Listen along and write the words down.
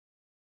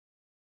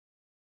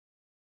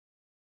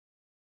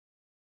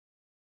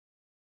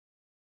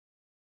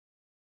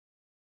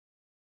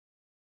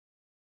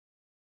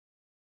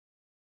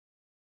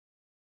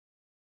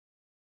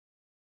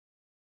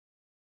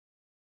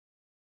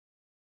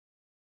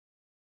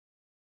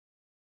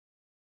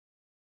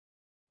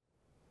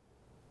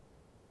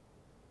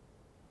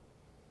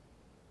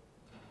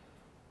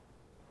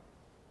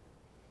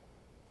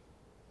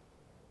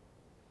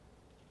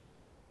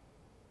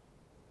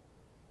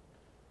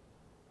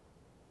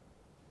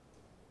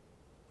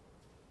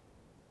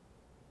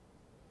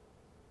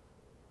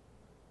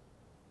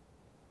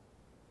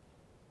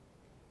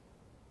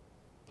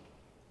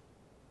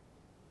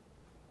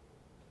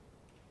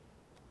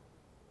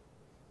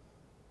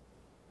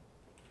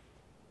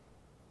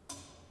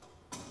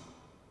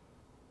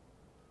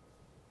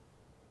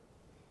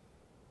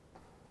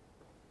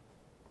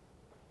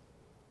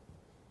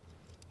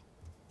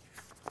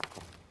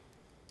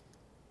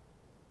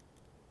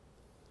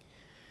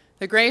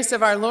The grace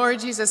of our Lord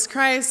Jesus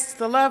Christ,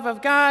 the love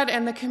of God,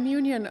 and the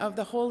communion of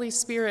the Holy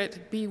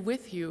Spirit be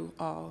with you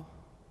all.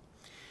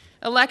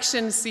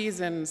 Election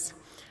seasons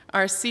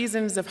are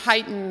seasons of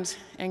heightened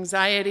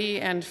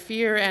anxiety and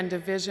fear and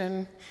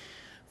division.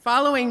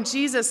 Following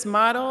Jesus'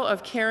 model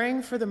of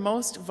caring for the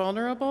most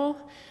vulnerable,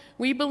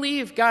 we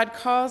believe God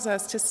calls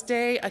us to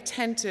stay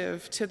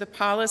attentive to the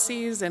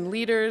policies and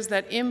leaders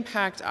that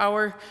impact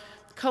our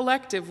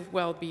collective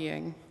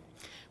well-being.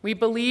 We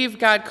believe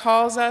God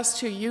calls us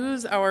to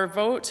use our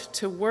vote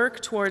to work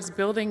towards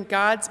building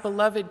God's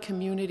beloved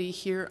community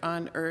here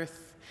on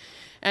earth.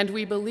 And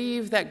we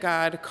believe that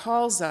God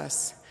calls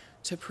us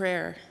to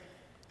prayer.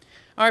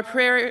 Our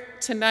prayer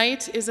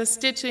tonight is a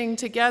stitching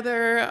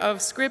together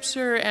of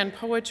scripture and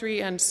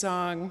poetry and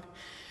song.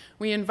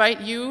 We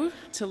invite you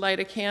to light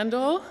a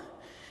candle,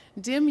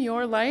 dim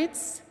your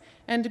lights,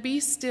 and be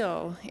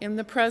still in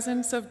the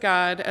presence of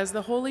God as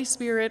the Holy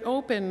Spirit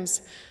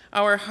opens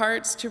our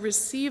hearts to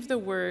receive the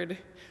word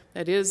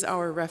that is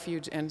our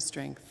refuge and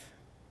strength.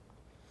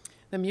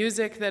 The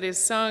music that is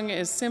sung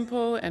is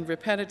simple and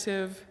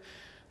repetitive,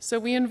 so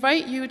we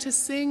invite you to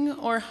sing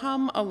or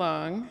hum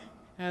along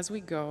as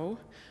we go,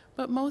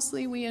 but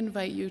mostly we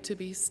invite you to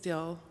be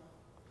still,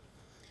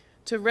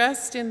 to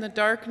rest in the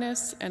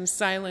darkness and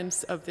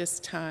silence of this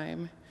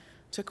time,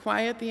 to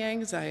quiet the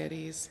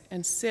anxieties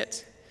and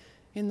sit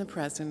in the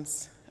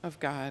presence of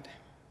God.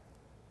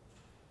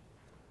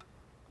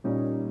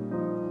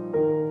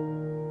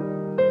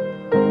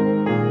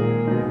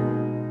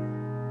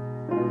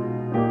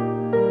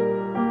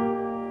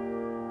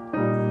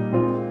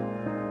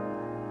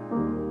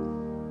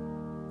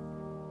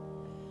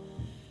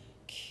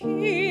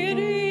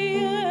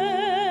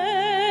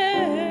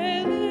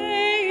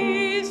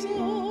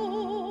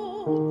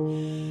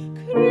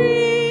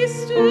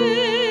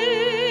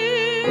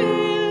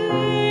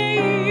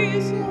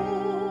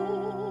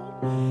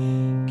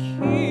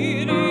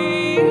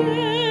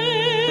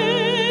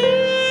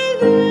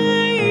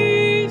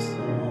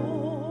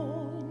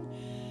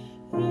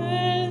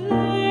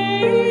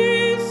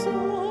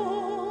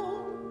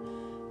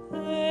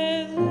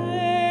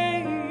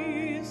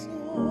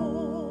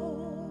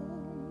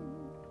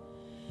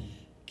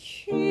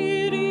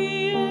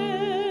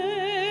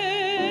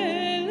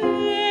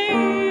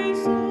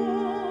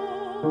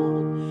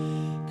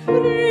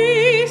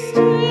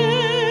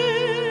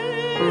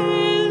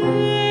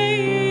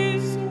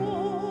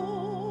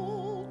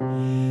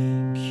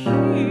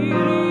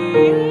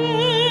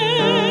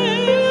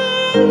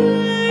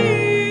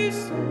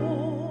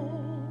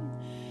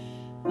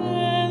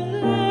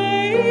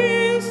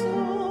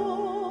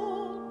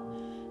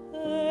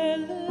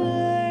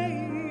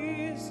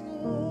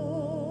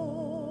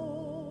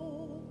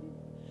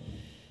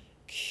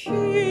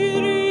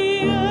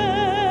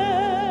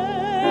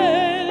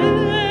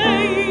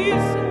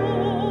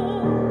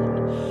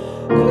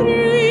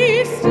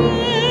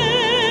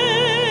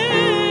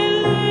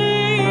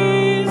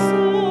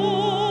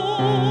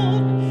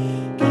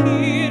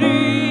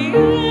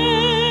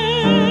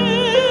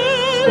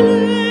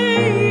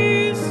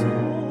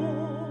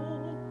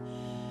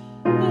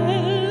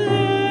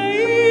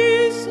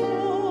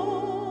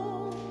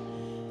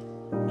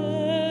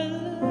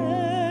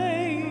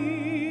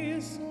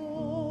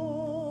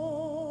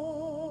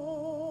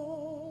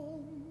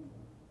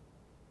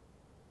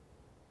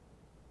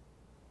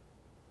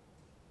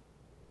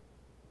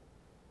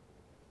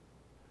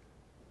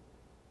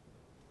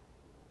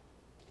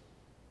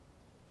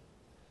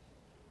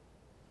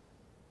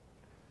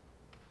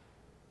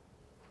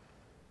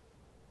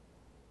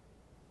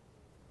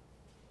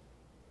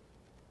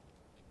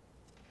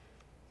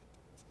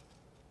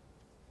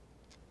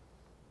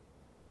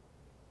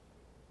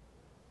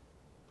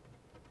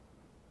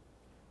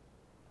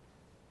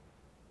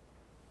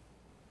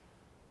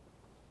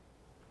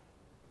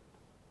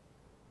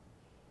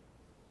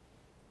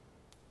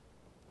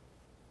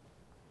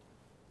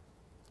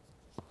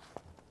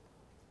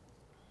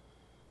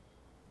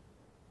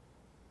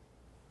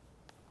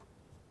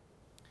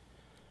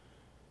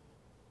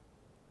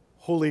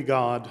 Holy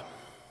God,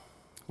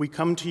 we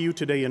come to you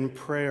today in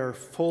prayer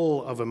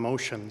full of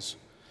emotions.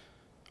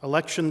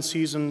 Election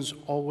seasons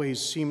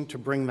always seem to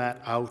bring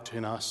that out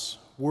in us.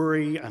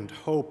 Worry and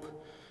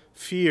hope,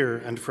 fear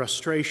and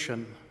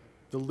frustration,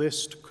 the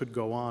list could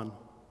go on.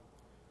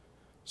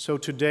 So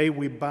today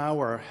we bow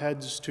our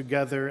heads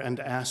together and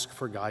ask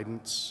for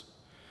guidance.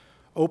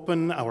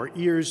 Open our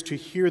ears to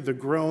hear the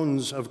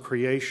groans of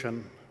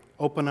creation.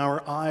 Open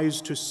our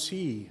eyes to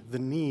see the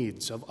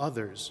needs of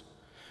others.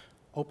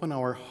 Open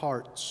our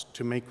hearts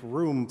to make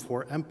room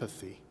for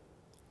empathy.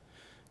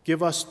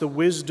 Give us the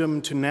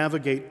wisdom to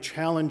navigate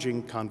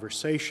challenging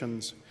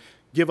conversations.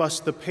 Give us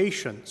the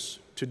patience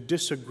to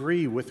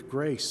disagree with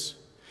grace.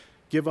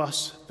 Give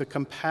us the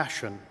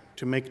compassion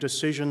to make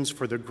decisions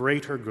for the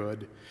greater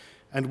good.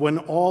 And when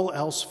all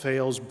else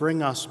fails,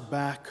 bring us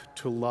back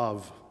to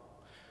love.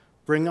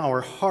 Bring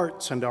our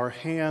hearts and our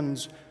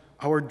hands,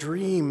 our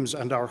dreams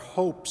and our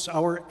hopes,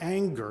 our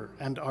anger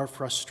and our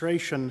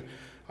frustration,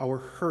 our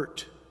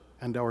hurt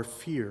and our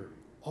fear,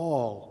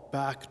 all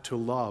back to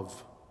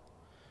love.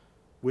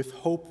 With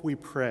hope we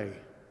pray.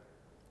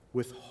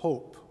 With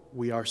hope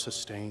we are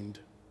sustained.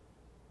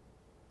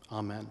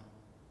 Amen.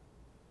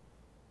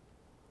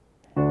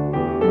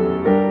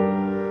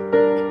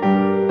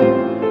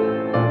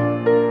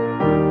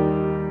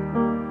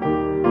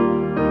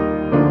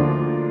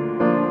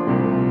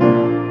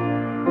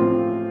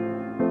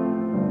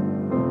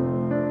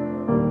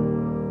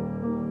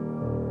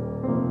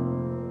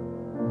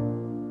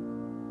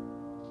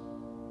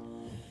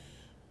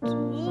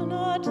 Do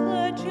not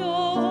let your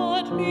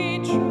heart be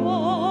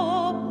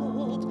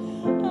troubled.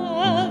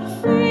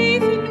 Have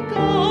faith in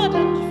God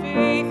and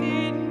faith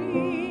in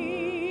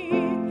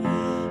me.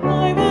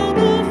 I will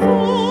go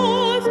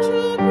forth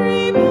to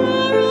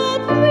prepare a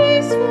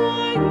place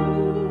for you.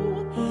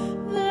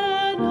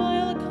 Then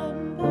I'll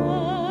come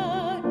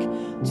back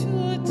to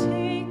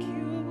take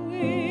you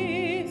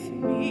with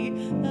me,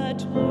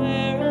 that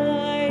where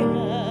I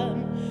am,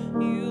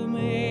 you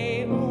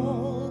may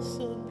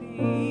also be.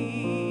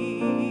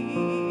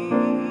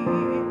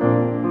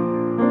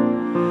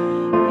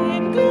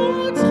 In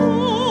God's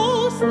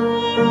house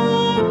there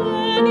are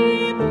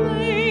many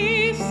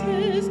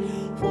places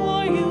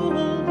for you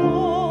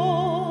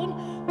alone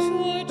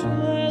to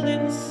dwell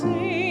in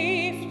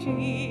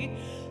safety.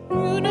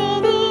 You know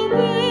the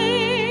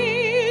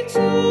way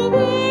to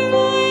where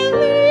I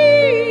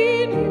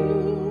lead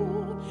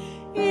you.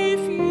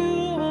 If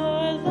you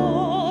are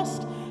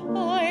lost,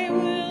 I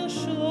will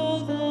show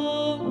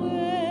the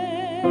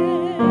way.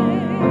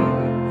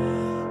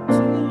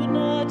 Do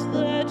not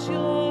let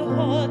your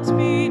hearts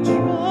be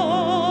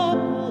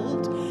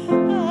troubled.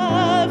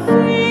 Have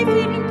faith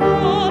in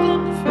God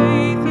and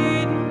faith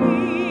in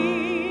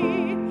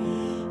me.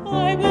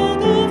 I will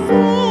go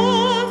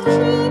forth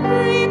to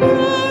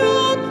prepare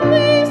a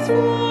place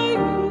for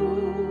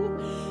you.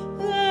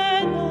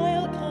 Then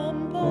I'll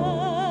come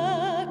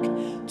back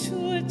to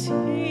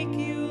take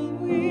you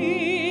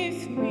with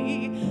me,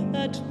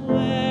 that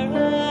where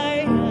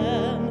I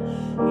am,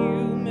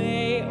 you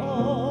may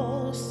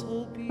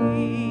also be.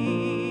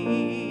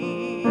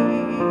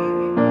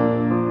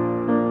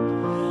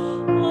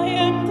 I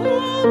am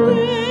the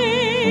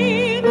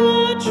way,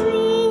 the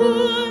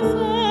truth,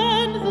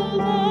 and the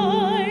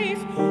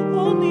life.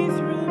 Only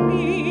through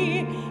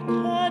me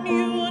can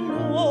you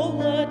know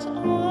what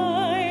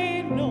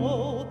I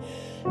know.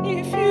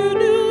 If you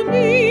knew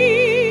me,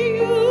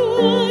 you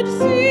would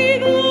see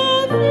the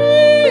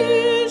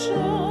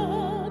vision.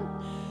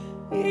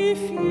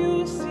 If you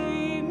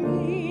see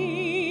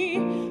me,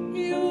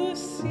 you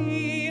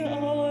see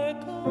our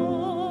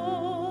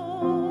God.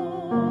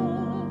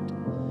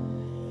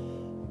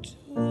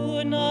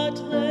 Do not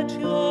let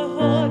your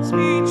hearts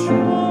be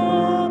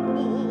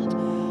troubled.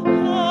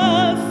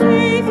 Have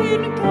faith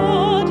in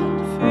God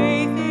and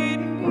faith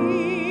in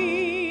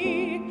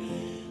me.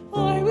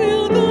 I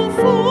will go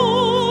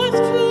forth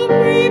to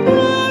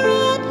prepare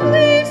a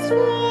place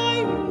for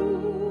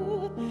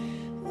you.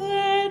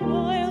 Then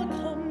I'll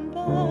come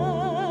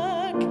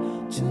back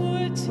to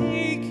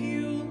take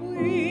you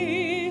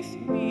with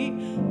me,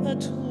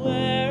 that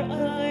where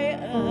I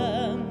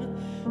am,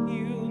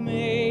 you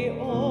may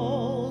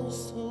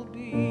also be.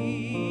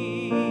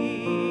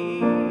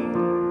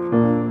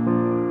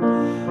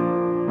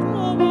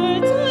 The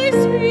words I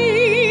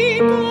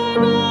speak are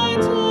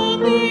not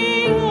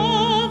only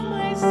of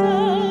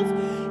myself.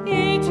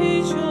 It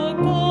is your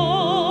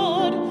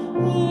God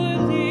who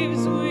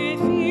lives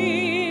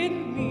within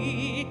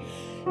me.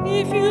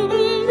 If you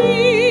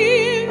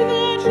believe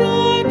that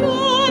your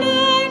God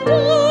and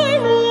I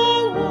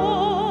are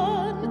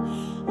one,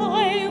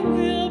 I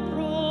will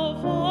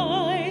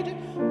provide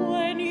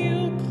when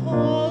you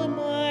call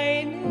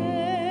my name.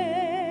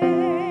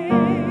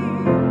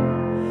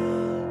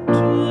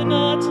 Do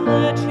not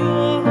let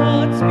your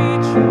hearts be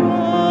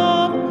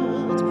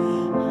troubled.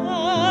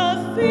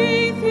 Have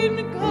faith in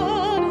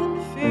God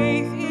and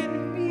faith in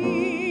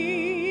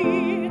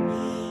me.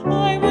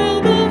 I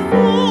will go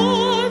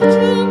forth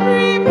to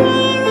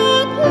prepare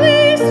a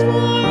place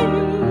for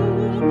you.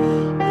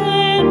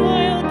 Then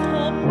I'll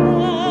come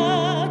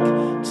back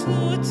to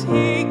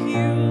take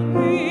you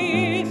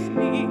with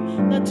me,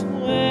 that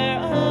where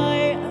I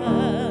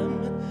am,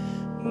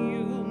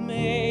 you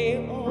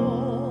may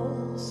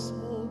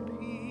also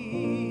be.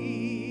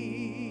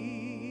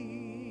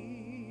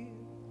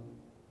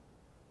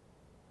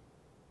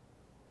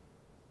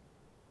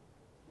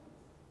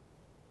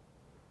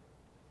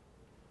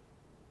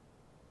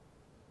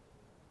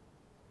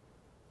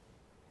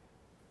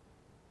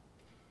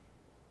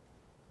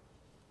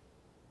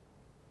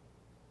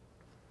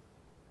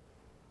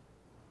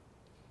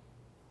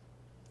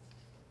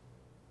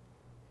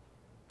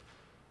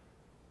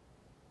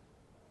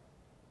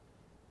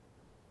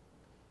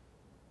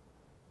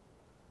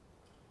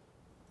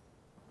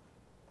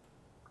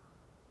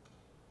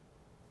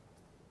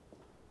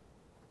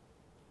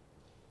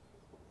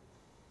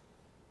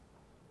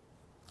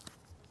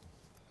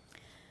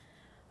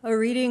 A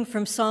reading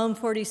from Psalm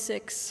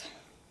 46.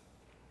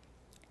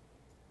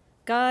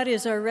 God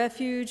is our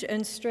refuge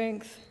and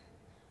strength,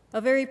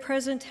 a very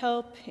present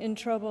help in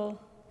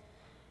trouble.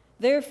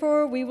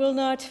 Therefore we will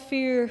not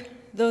fear,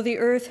 though the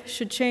earth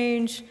should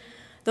change,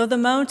 though the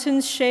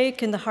mountains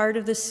shake in the heart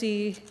of the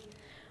sea,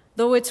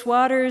 though its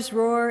waters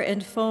roar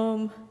and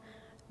foam,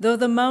 though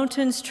the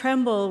mountains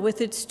tremble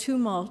with its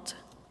tumult.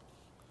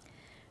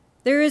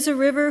 There is a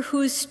river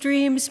whose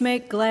streams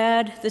make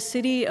glad the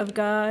city of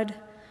God,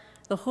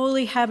 the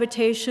holy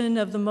habitation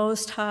of the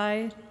Most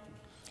High.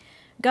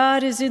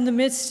 God is in the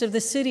midst of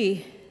the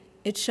city.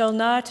 It shall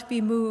not be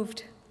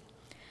moved.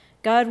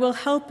 God will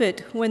help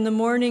it when the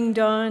morning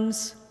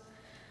dawns.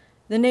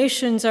 The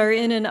nations are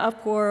in an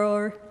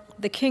uproar.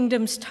 The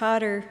kingdoms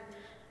totter.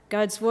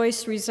 God's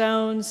voice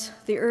resounds.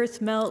 The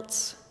earth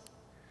melts.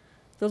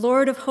 The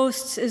Lord of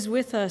hosts is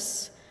with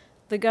us.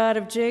 The God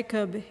of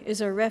Jacob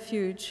is our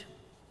refuge.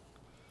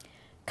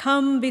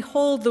 Come,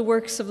 behold the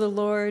works of the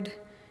Lord.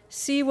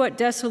 See what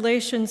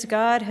desolations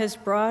God has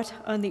brought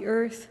on the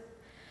earth.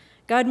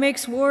 God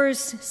makes wars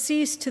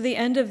cease to the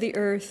end of the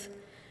earth,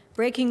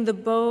 breaking the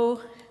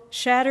bow,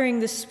 shattering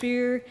the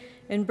spear,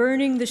 and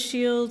burning the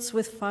shields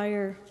with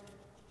fire.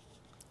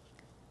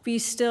 Be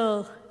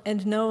still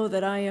and know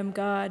that I am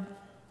God.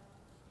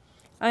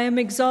 I am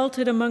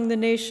exalted among the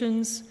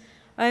nations.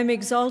 I am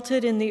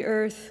exalted in the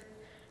earth.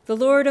 The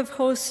Lord of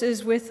hosts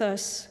is with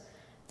us.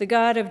 The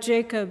God of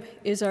Jacob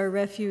is our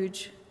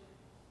refuge.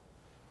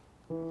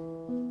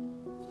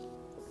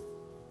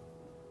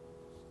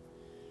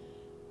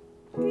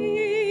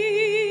 Be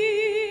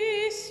still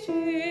and know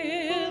that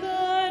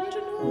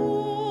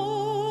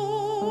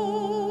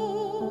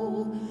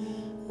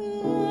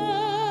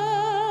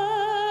I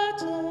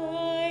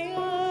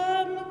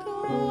am God.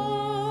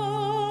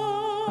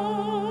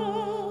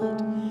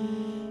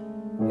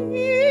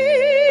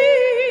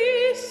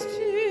 Be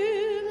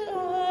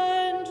still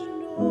and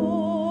know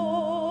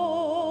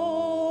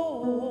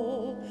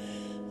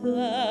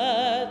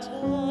that I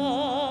am God.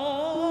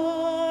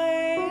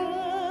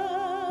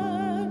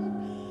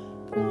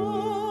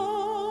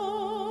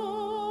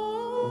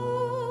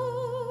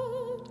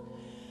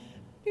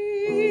 Be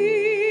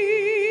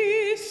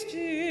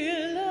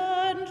still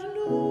and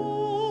know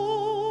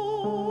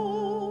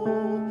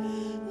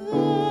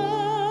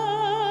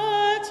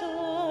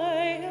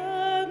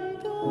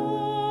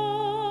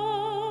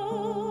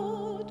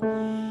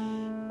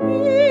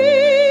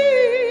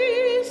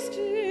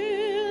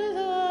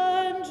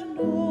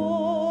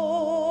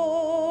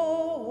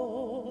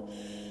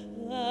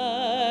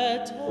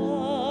that I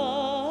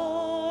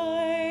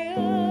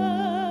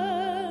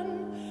am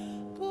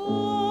God.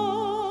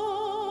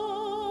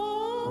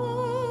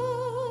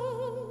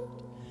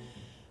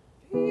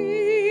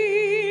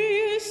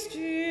 Be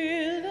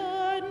still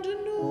and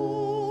know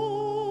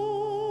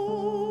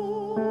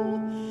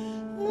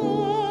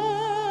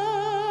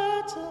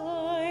that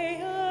I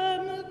am God. Be still and know that I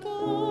am God.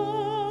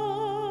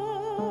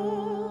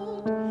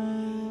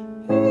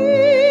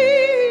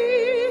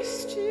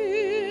 Be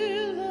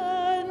still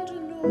and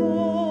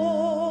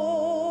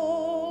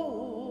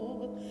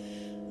know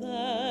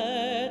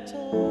that I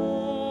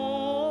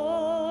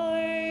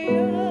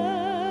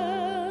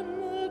am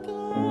God.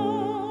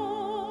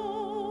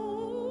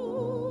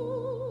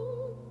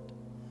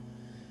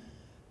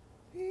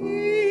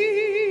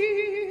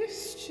 Be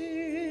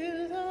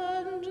still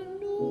and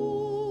know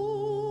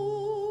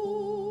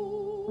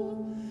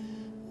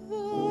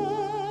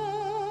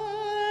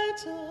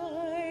that I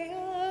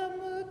am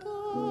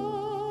God.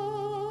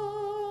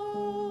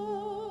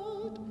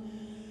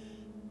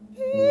 Be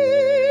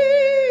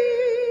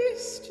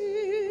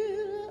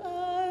still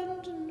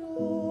and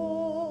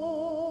know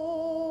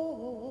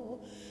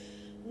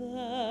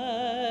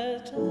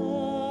that I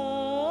am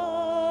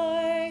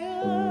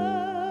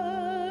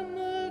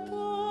God.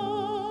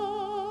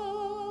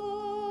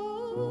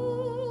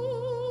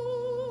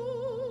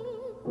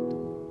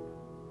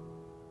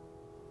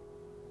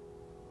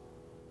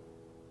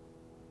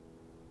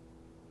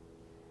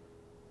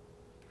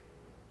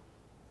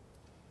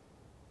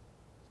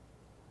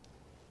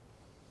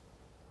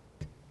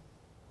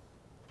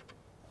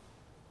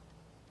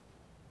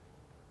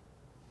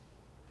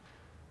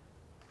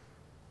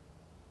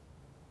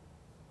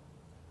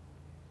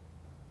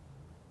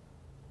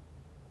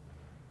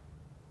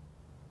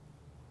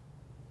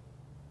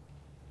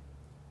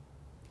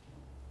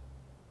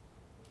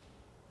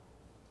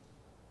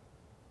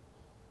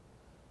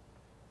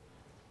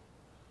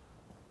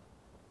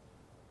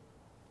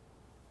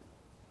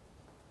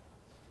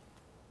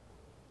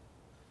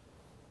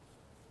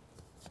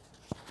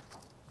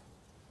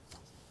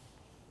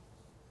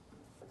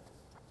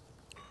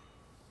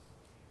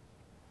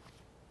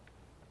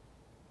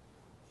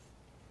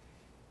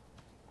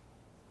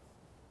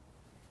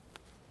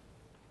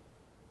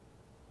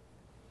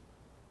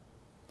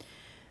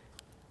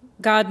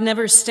 God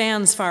never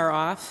stands far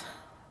off,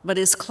 but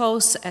is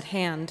close at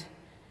hand.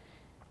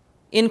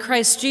 In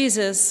Christ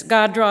Jesus,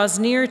 God draws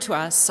near to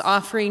us,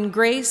 offering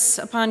grace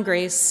upon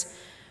grace,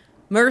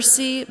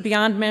 mercy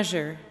beyond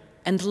measure,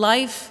 and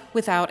life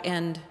without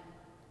end.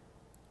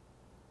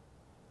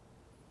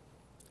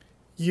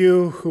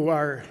 You who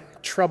are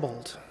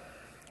troubled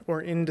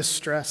or in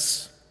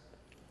distress,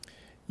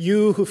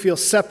 you who feel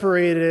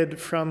separated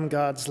from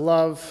God's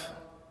love,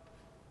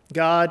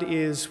 God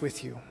is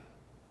with you.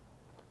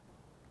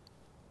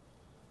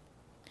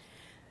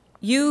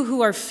 You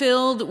who are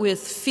filled with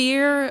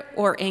fear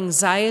or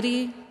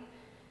anxiety,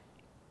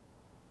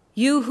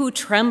 you who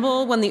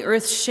tremble when the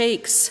earth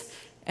shakes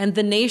and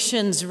the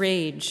nations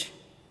rage,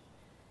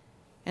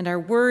 and our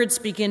words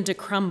begin to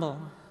crumble,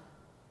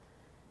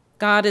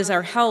 God is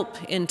our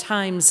help in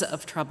times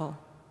of trouble.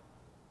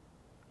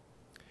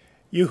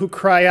 You who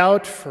cry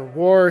out for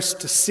wars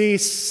to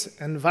cease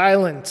and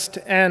violence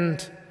to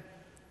end,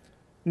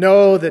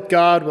 know that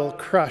God will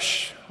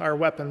crush our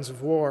weapons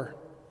of war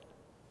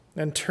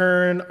and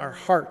turn our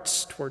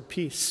hearts toward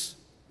peace.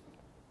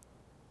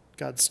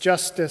 God's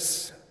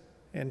justice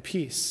and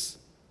peace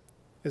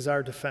is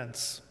our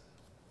defense.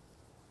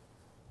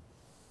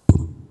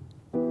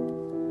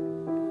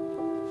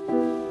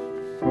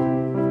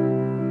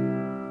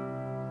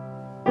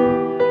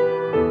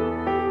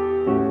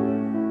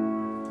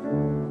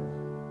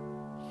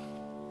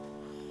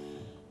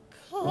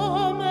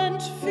 Come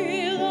and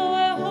fill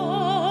our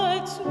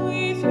hearts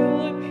with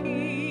your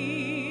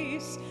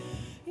peace.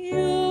 You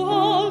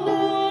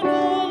alone,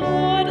 O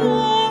Lord,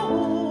 are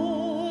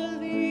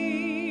holy.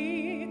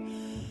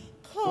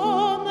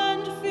 Come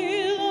and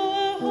fill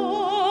our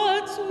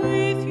hearts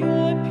with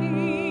your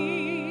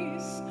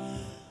peace.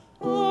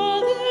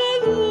 Alleluia.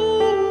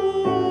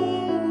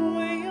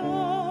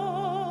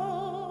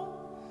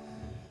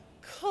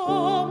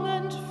 Come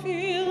and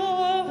fill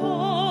our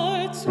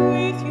hearts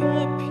with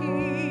your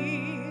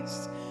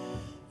peace.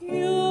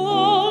 You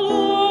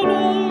alone, O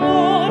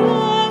Lord,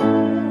 are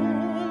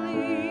holy.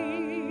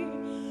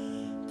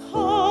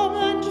 Come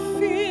and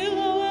fill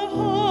our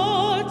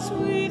hearts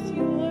with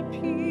your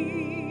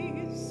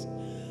peace.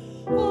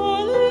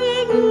 Alleluia.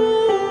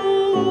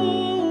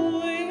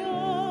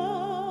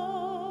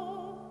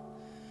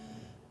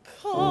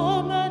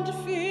 Come and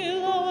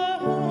fill our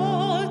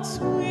hearts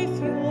with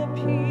your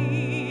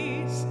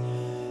peace.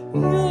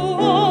 You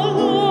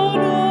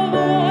alone, O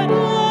Lord,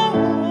 are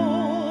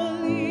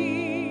holy.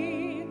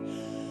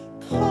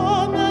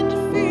 Come and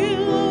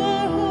fill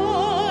our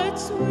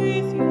hearts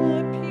with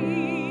your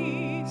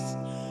peace.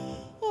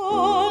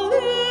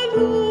 Alleluia.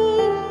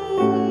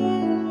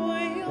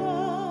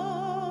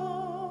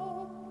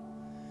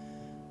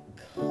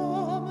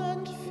 Come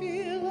and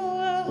fill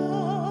our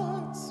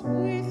hearts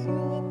with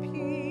your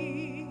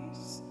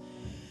peace.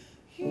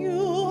 You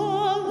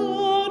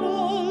alone, O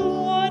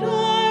Lord,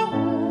 are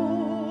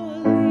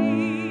holy.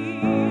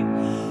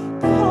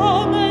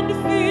 Come and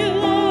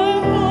fill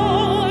our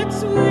hearts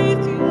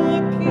with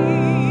your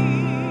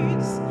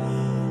peace.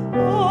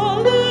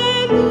 Alleluia.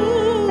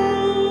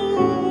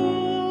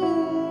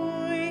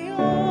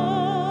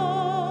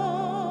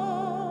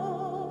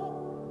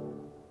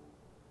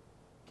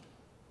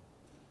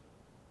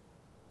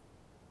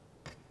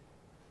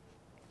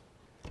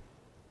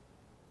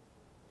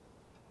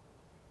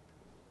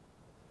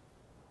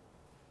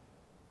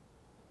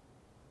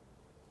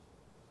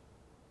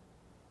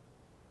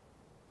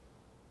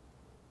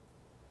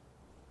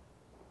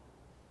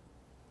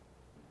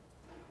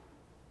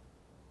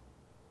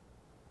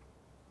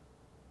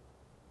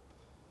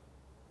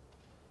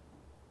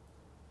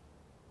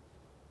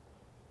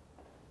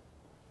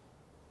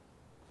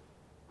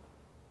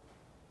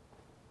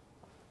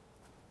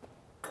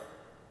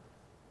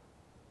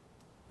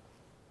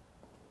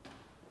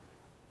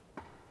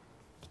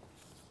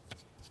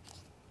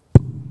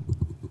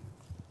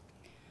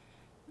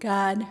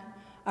 God,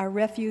 our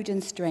refuge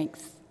and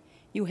strength,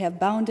 you have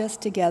bound us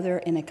together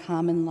in a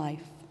common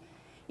life.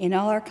 In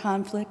all our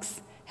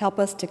conflicts, help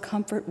us to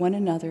comfort one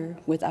another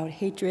without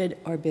hatred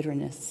or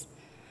bitterness,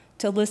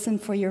 to listen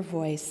for your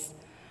voice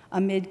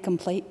amid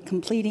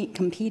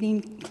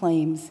competing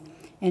claims,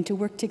 and to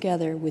work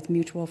together with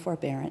mutual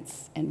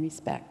forbearance and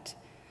respect.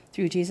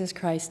 Through Jesus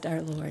Christ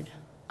our Lord.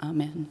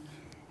 Amen.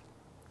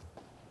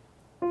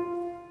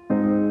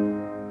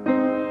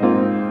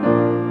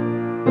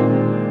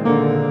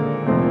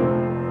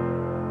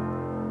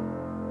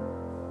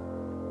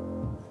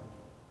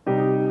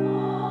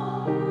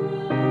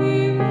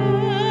 Be well,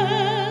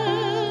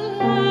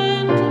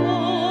 and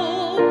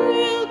all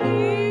will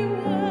be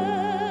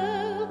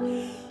well.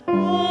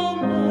 All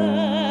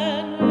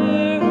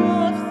manner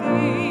of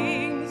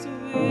things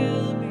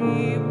will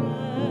be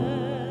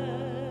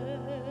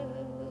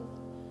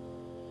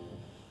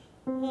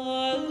well.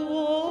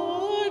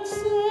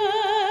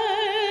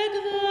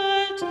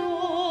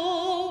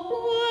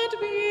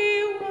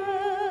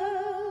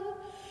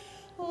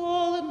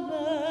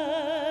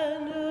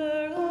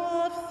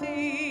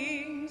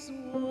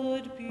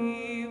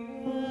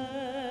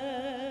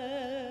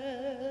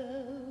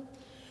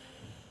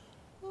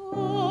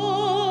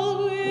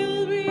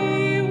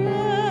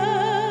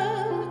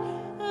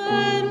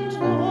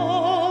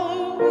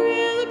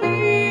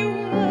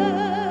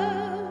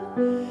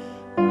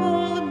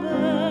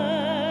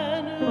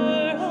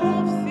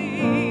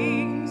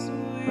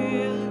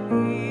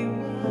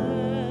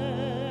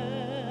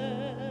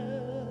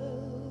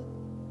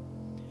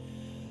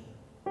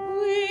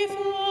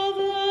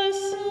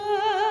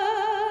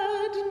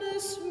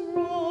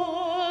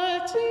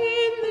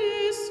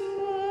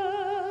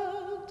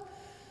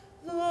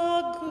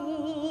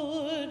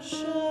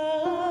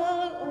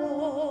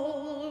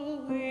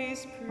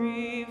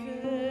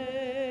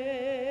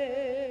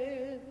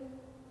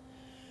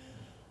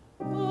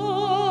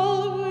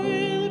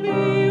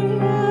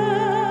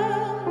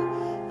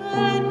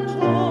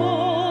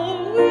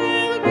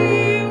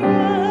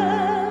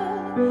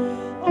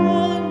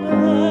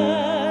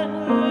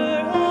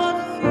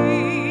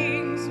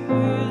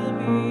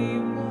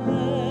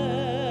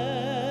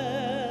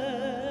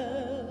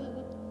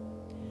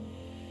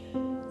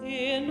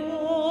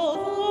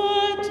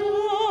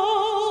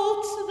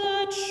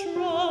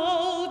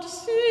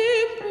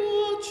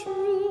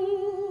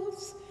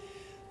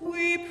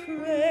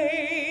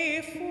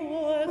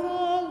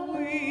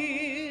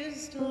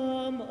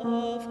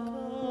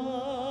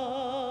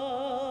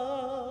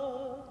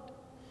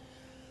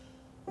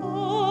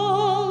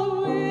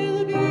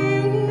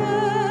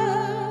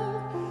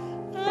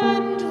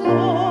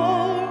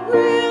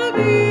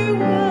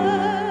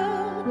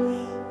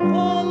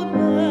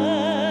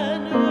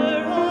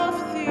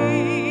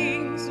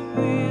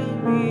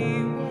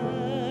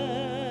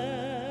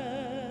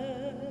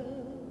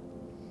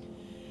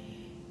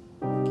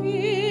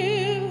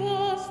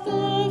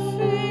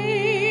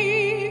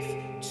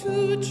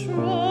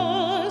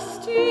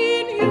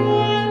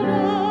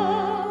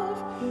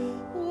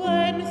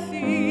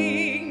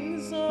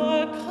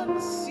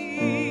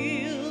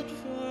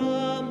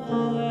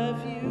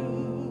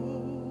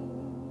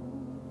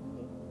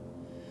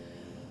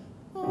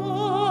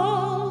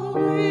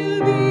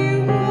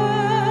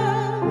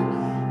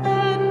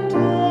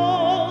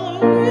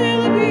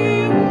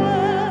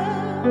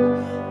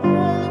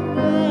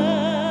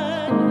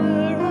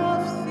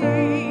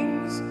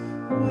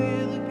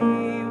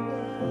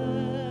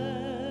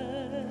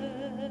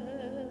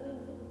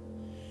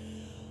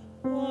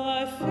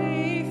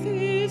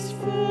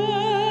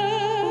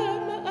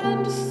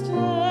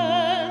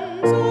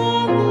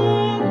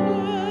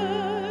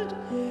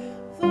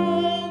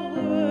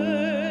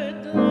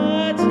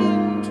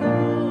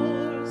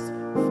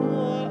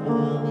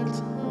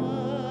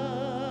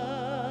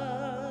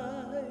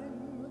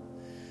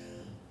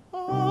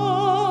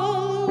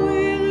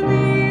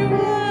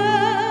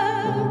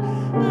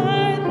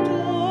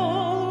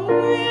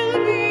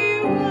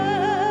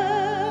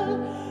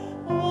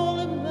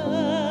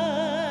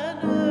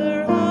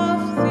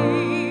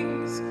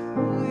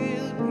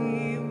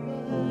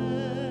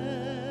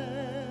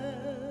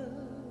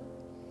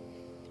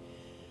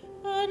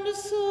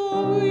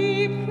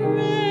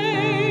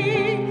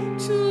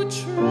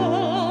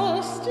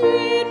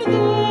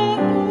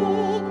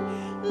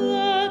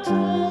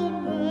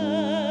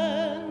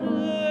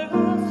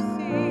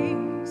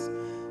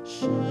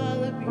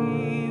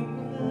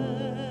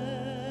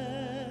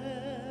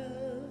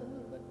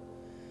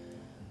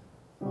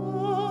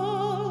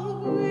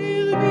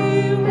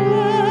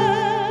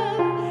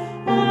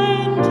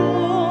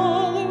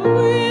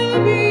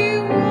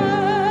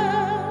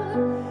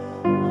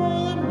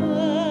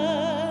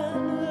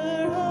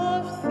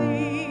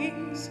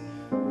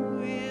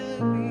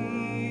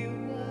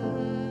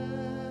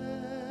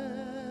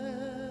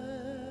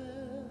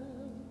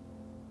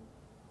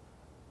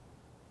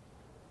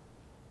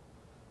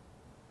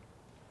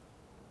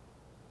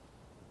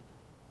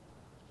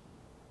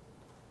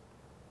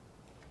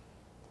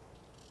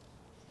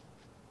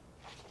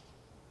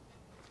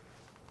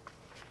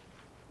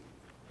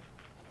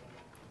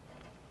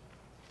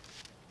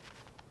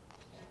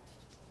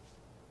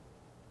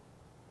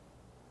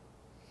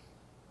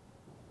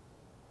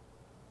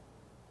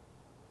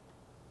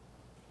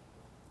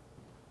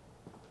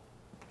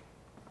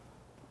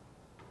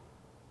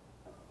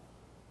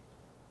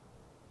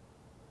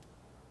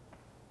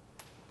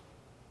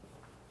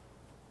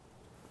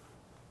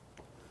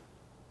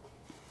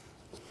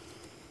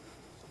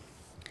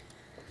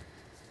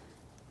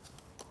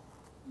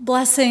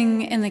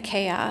 Blessing in the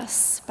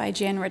Chaos by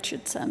Jan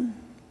Richardson.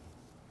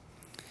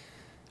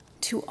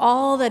 To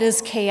all that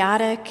is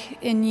chaotic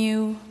in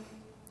you,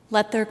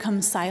 let there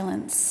come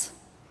silence.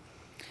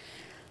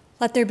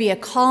 Let there be a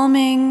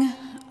calming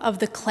of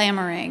the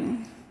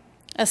clamoring,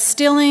 a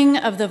stilling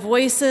of the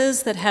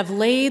voices that have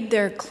laid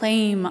their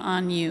claim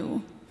on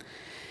you,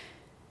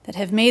 that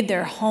have made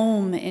their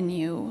home in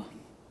you,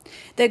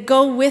 that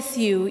go with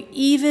you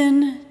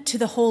even to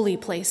the holy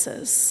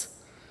places,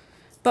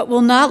 but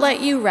will not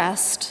let you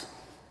rest,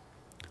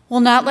 will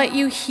not let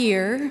you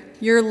hear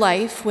your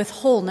life with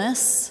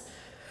wholeness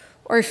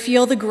or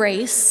feel the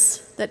grace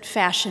that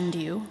fashioned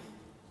you.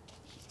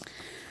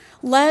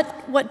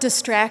 Let what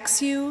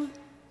distracts you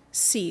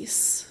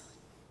cease.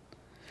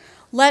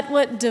 Let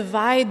what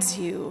divides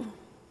you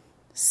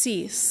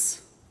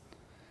cease.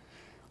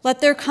 Let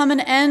there come an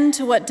end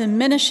to what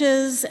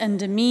diminishes and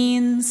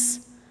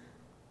demeans,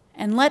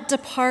 and let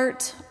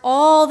depart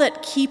all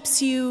that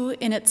keeps you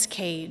in its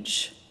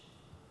cage.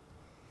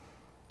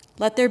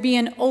 Let there be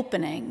an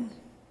opening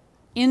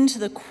into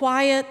the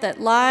quiet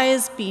that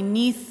lies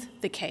beneath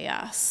the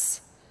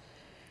chaos,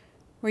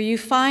 where you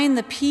find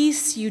the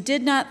peace you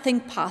did not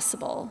think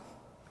possible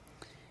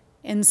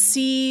and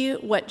see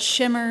what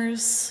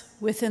shimmers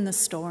within the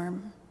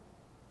storm.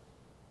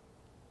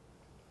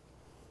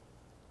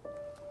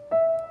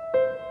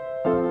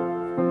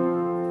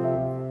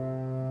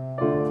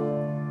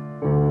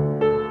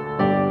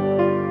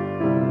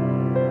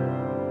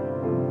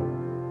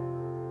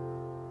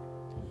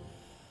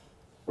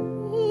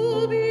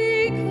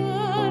 Ubi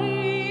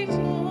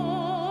caritas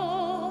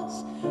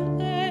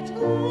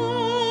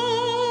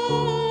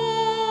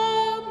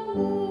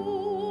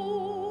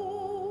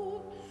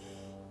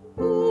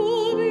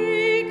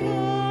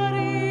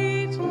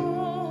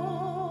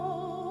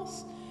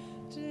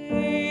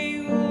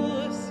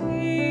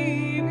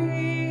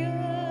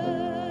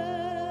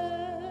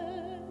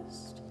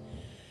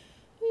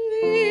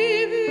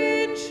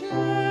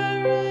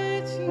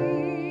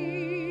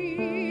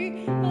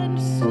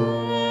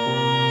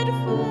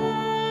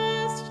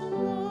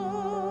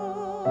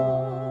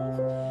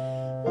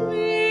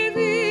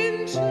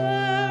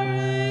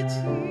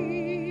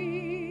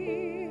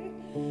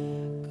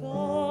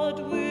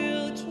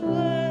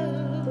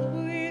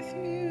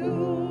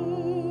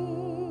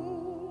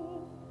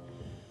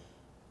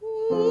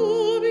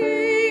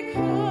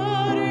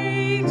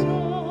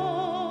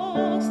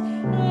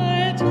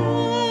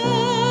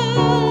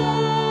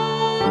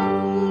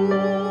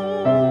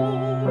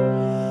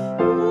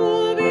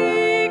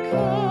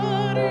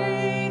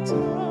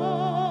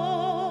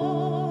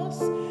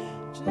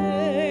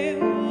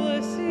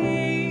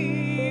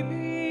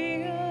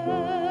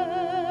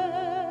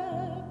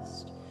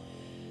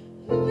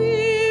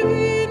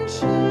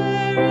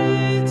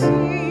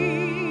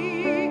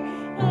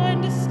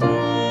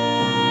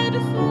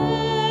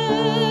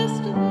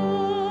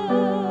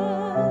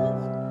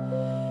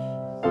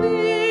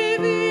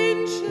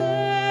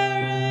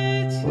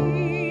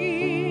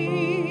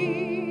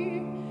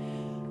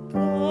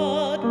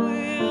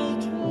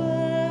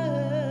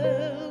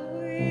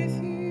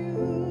with you.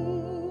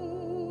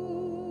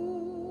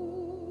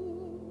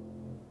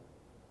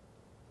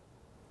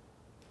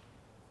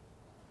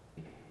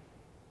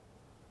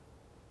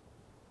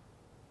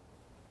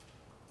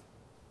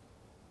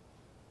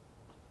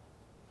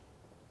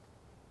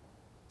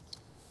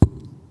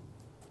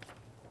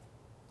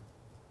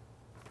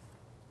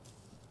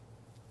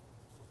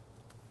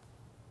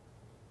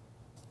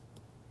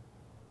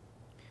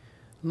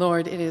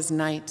 Lord, it is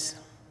night.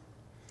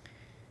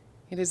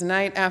 It is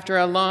night after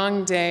a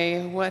long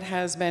day. What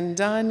has been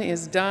done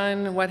is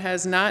done. What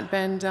has not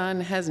been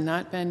done has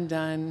not been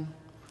done.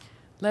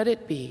 Let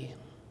it be.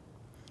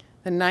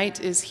 The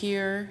night is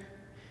here.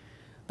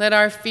 Let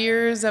our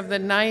fears of the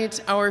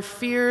night, our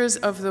fears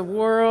of the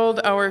world,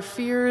 our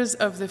fears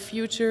of the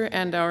future,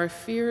 and our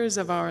fears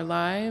of our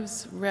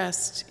lives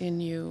rest in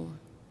you.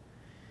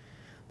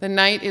 The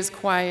night is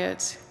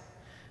quiet.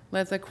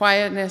 Let the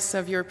quietness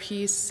of your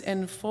peace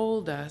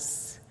enfold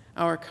us,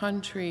 our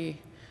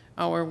country,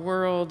 our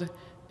world,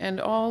 and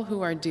all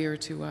who are dear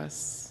to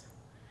us.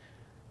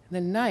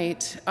 The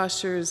night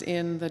ushers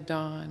in the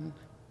dawn.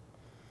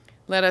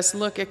 Let us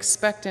look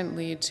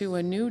expectantly to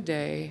a new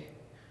day,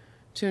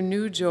 to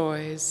new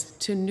joys,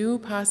 to new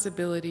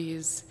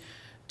possibilities,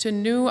 to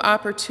new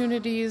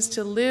opportunities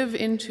to live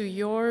into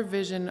your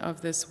vision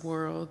of this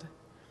world.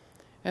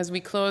 As we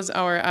close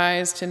our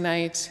eyes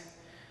tonight,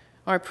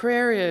 our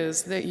prayer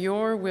is that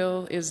your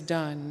will is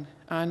done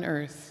on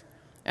earth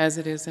as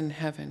it is in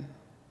heaven.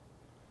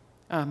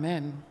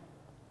 Amen.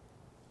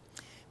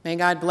 May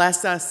God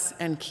bless us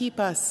and keep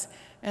us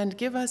and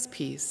give us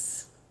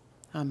peace.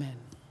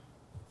 Amen.